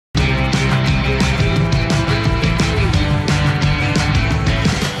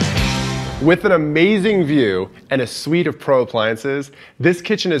With an amazing view and a suite of pro appliances, this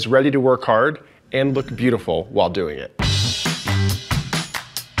kitchen is ready to work hard and look beautiful while doing it.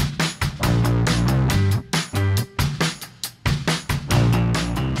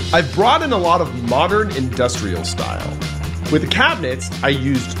 I've brought in a lot of modern industrial style. With the cabinets, I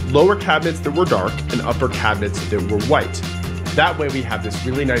used lower cabinets that were dark and upper cabinets that were white. That way we have this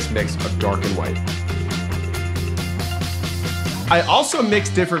really nice mix of dark and white. I also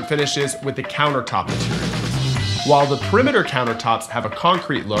mixed different finishes with the countertop materials. While the perimeter countertops have a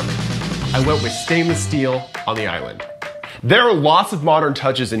concrete look, I went with stainless steel on the island. There are lots of modern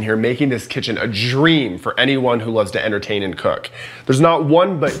touches in here, making this kitchen a dream for anyone who loves to entertain and cook. There's not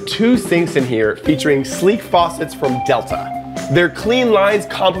one but two sinks in here featuring sleek faucets from Delta. Their clean lines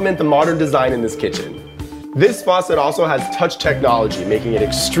complement the modern design in this kitchen. This faucet also has touch technology, making it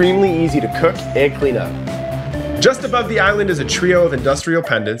extremely easy to cook and clean up. Just above the island is a trio of industrial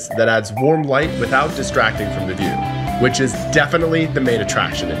pendants that adds warm light without distracting from the view, which is definitely the main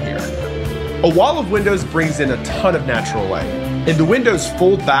attraction in here. A wall of windows brings in a ton of natural light, and the windows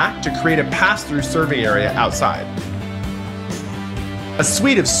fold back to create a pass-through serving area outside. A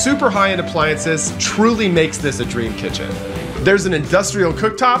suite of super high-end appliances truly makes this a dream kitchen. There's an industrial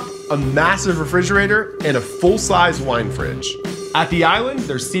cooktop, a massive refrigerator, and a full-size wine fridge. At the island,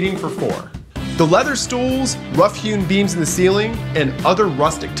 there's seating for 4. The leather stools, rough-hewn beams in the ceiling, and other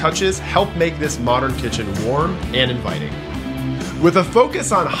rustic touches help make this modern kitchen warm and inviting. With a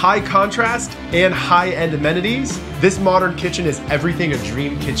focus on high contrast and high-end amenities, this modern kitchen is everything a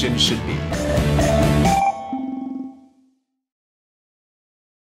dream kitchen should be.